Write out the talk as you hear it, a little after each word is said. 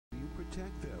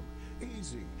protect them.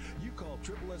 Easy. You call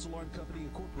Triple S Alarm Company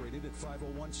Incorporated at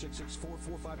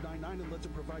 501-664-4599 and let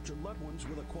them provide your loved ones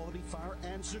with a quality fire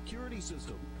and security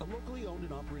system. A locally owned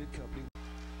and operated company.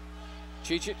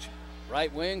 Cheech,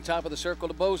 right wing, top of the circle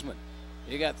to Bozeman.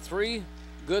 You got three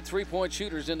good three-point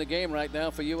shooters in the game right now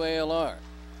for UALR.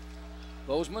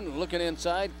 Bozeman looking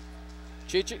inside.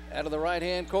 Cheech out of the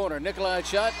right-hand corner. Nikolai's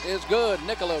shot is good.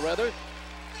 Nikola, rather.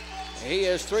 He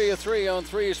is 3 of 3 on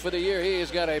threes for the year. He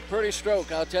has got a pretty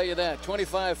stroke, I'll tell you that.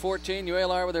 25-14,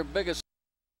 UALR with their biggest.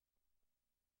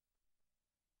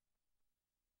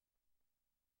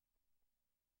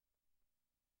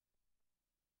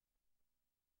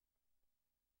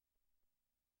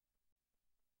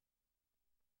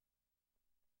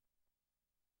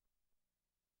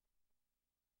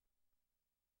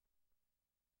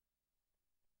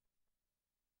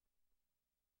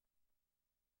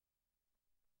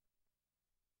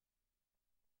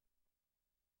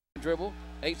 Dribble,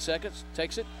 8 seconds,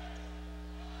 takes it.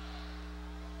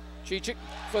 Cheech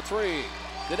for three.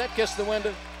 Did that kiss the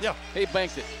window? Yeah. He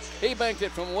banked it. He banked it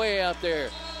from way out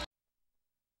there.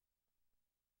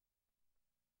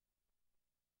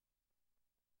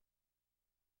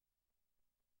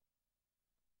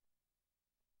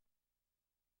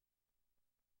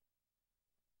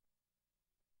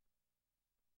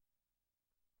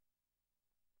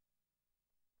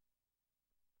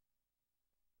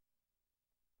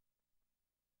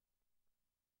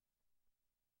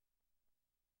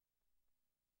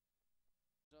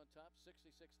 On top,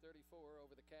 66-34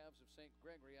 over the Cavs of St.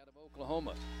 Gregory out of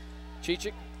Oklahoma.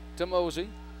 Cheech to Mosey.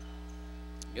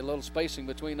 Get a little spacing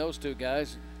between those two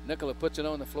guys. Nikola puts it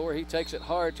on the floor. He takes it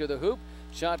hard to the hoop.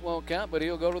 Shot won't count, but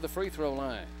he'll go to the free throw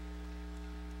line.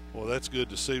 Well, that's good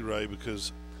to see, Ray,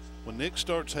 because when Nick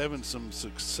starts having some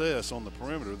success on the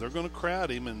perimeter, they're going to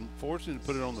crowd him and force him to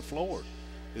put it on the floor.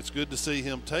 It's good to see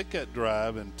him take that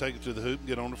drive and take it to the hoop and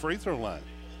get on the free throw line.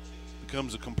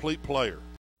 Becomes a complete player.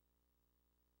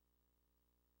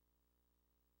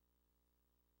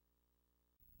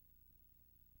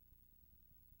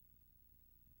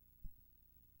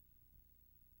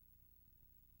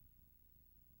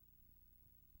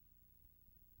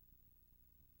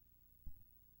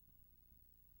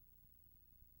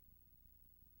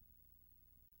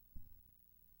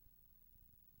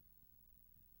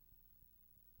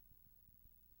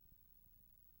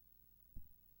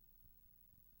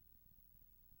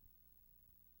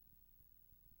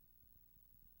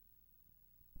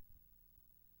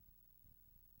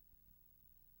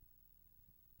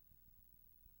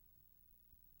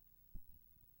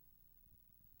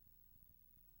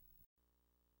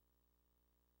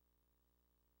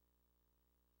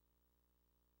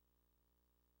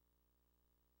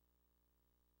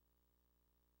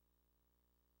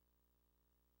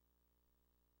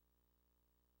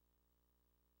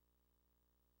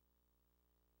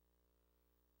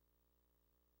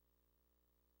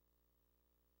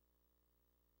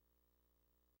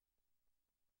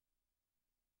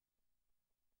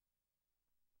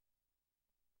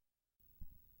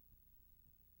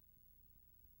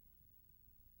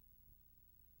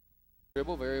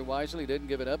 Dribble very wisely, didn't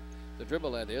give it up. The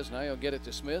dribble, that is. Now he'll get it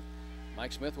to Smith.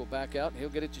 Mike Smith will back out, and he'll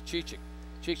get it to Cheech.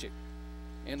 Cheech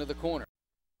into the corner.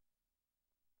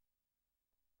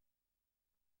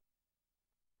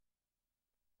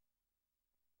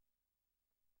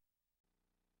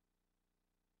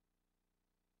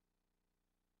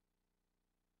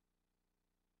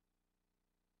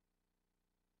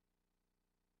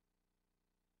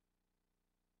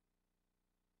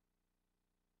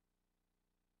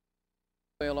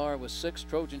 UALR was 6,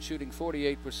 Trojan shooting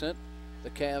 48%, the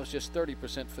Cavs just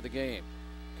 30% for the game.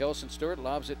 Kelson Stewart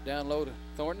lobs it down low to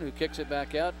Thornton, who kicks it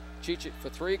back out. Cheech for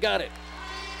three, got it.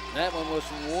 That one was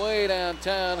from way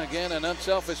downtown. Again, an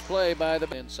unselfish play by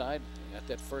the inside. Got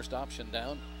that first option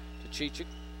down to Cheech.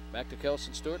 Back to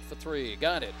Kelson Stewart for three,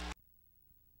 got it.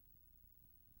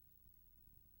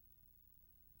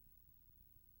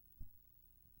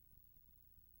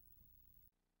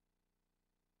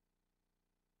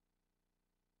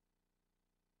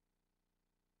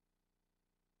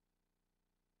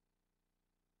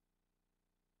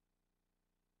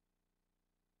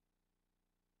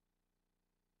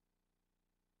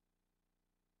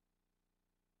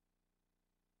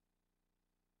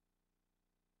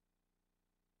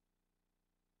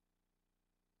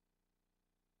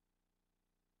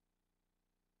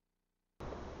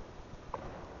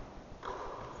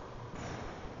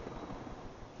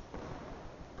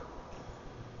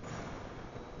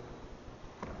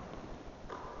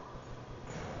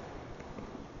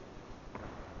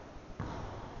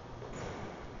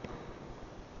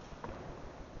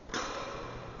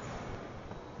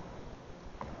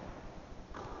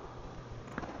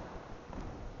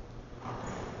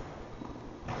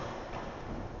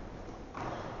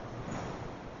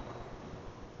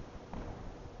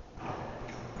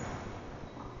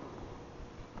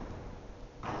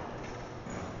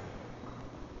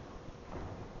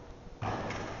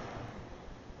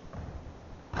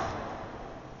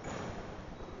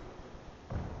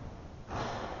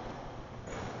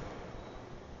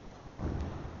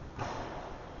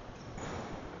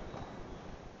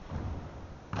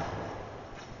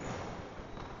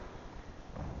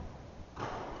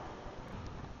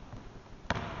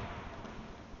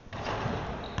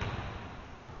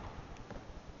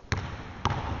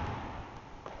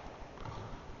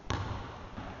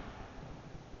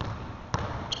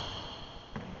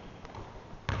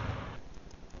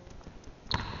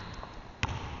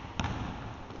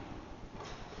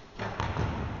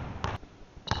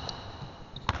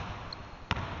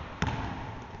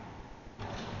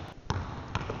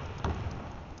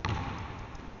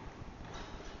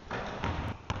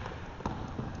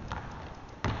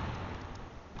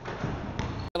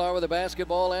 With the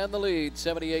basketball and the lead,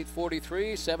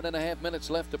 78-43, 7.5 minutes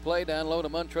left to play. Down low to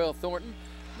Montrell Thornton.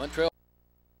 Montrell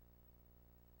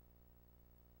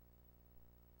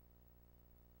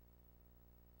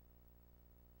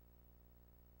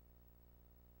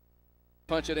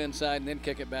punch it inside and then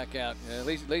kick it back out. At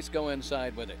least go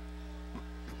inside with it.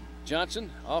 Johnson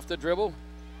off the dribble.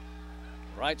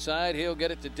 Right side, he'll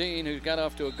get it to Dean, who's got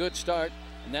off to a good start.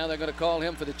 And now they're going to call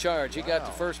him for the charge. He got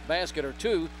the first basket or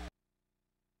two.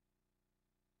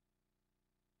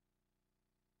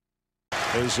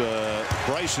 There's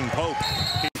Bryson Pope.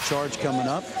 Charge coming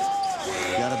up.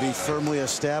 Got to be firmly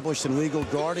established in legal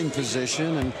guarding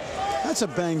position, and that's a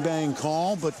bang-bang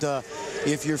call. But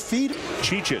if your feet...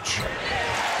 Cicic.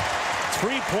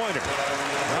 Three-pointer.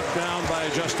 Knocked down by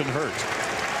Justin Hurt.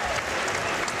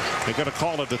 They're going to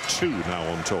call it a 2 now,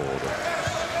 I'm told.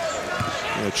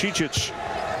 Cicic,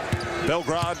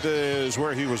 Belgrade is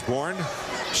where he was born.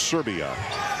 Serbia.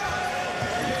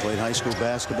 He played high school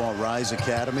basketball at Rise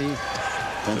Academy,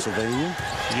 Pennsylvania.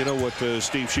 You know what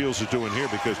Steve Shields is doing here,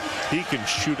 because he can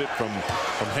shoot it from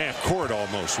half court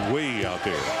almost, way out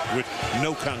there with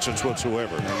no conscience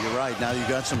whatsoever. No, you're right. Now you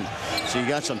got some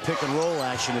pick and roll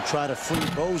action to try to free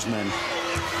Bozeman.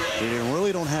 They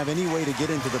really don't have any way to get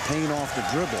into the paint off the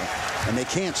dribble, and they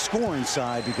can't score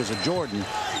inside because of Jordan.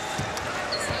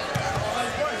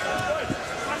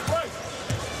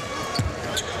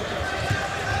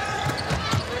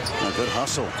 A good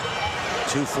hustle.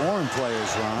 Two foreign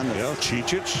players, Ron. Yeah,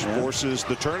 Cicic forces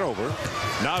the turnover.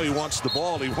 Now he wants the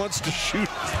ball. He wants to shoot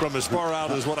from as far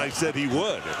out as what I said he would.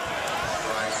 Like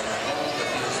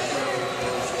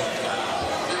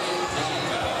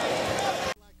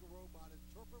a robot,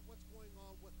 interpret what's going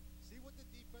on, see what the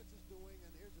defense is doing,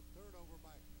 and here's a turnover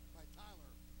by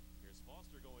Tyler. Here's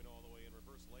Foster going all the way in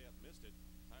reverse layup, missed it.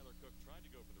 Tyler Cook tried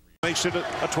to go for the rebound. Makes it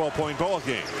a 12-point ball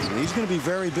game. And he's going to be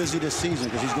very busy this season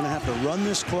because he's going to have to run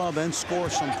this club and score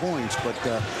some points, but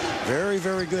very,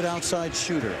 very good outside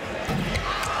shooter.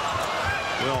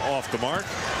 Well, off the mark.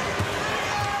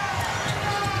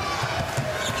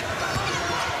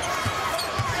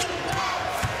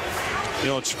 You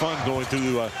know, it's fun going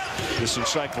through this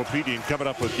encyclopedia and coming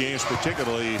up with games,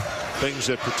 particularly things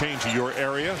that pertain to your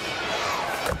area.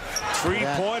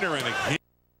 Three-pointer and a...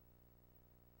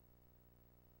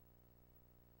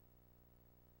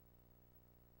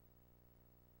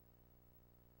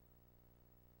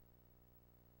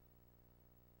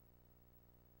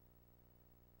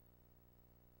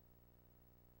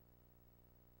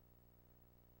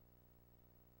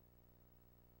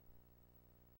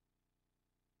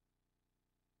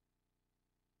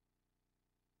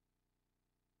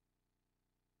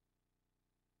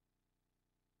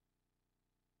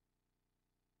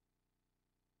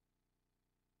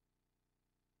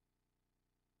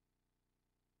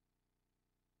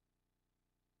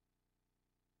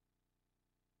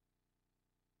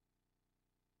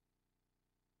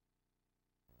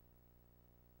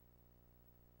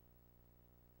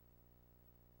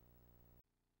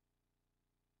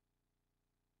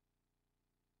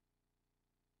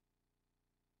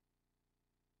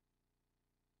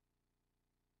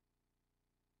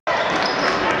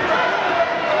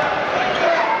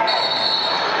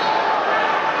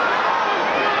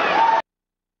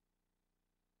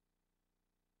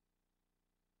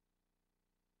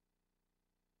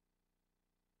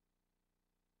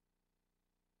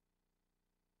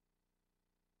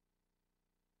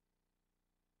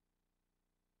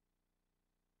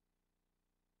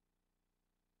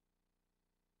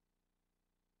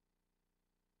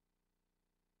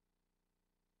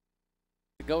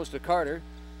 It goes to Carter.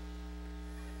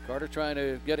 Carter trying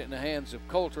to get it in the hands of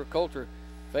Coulter. Coulter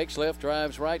fakes left,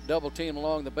 drives right, double team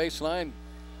along the baseline.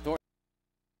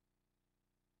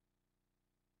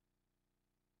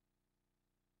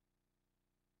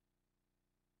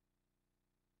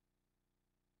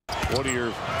 One of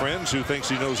your friends who thinks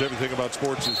he knows everything about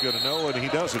sports is going to know, and he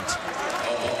doesn't.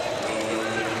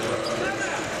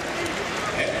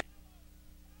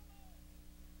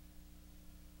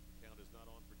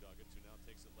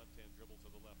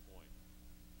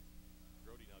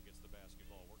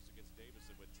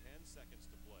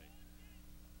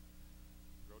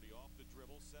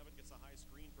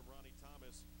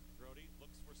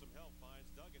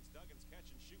 Duggins catch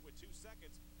and shoot with 2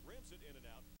 seconds, rims it in and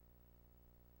out.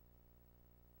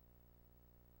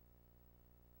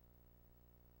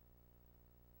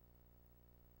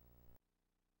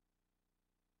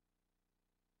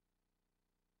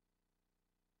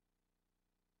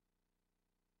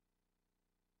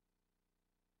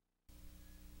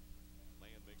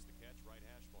 Land makes the catch, right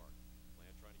hash mark.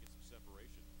 Land trying to get some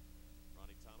separation.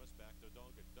 Ronnie Thomas back to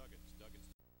Duggins. Duggins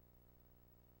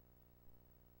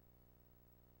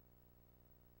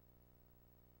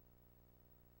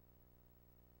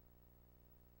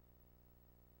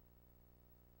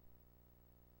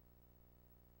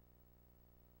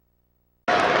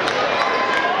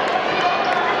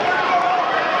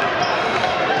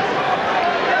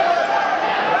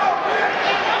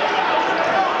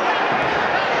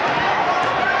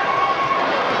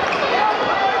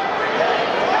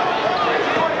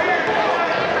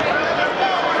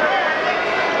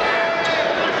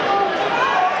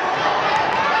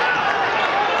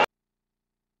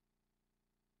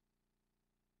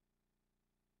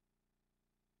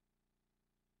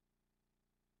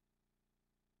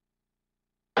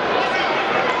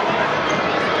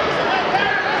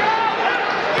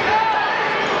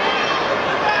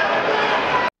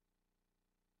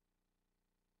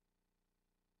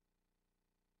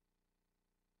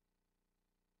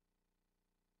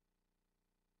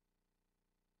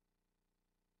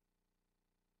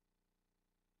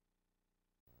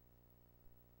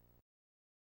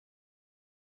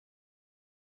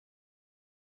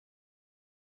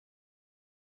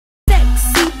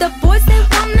The boys, they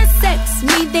wanna sex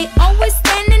me. They always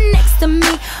standing next to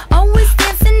me, always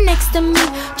dancing next to me,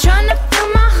 trying to feel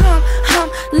my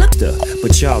hump. Look,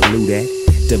 but y'all knew that.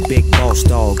 The big boss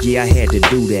dog, yeah, I had to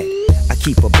do that. I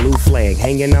keep a blue flag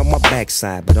hanging out my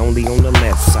backside, but only on the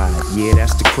left side. Yeah,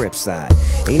 that's the Crip side.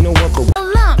 Ain't no other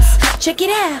lumps, check it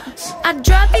out. I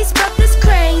drive these brothers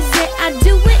crazy.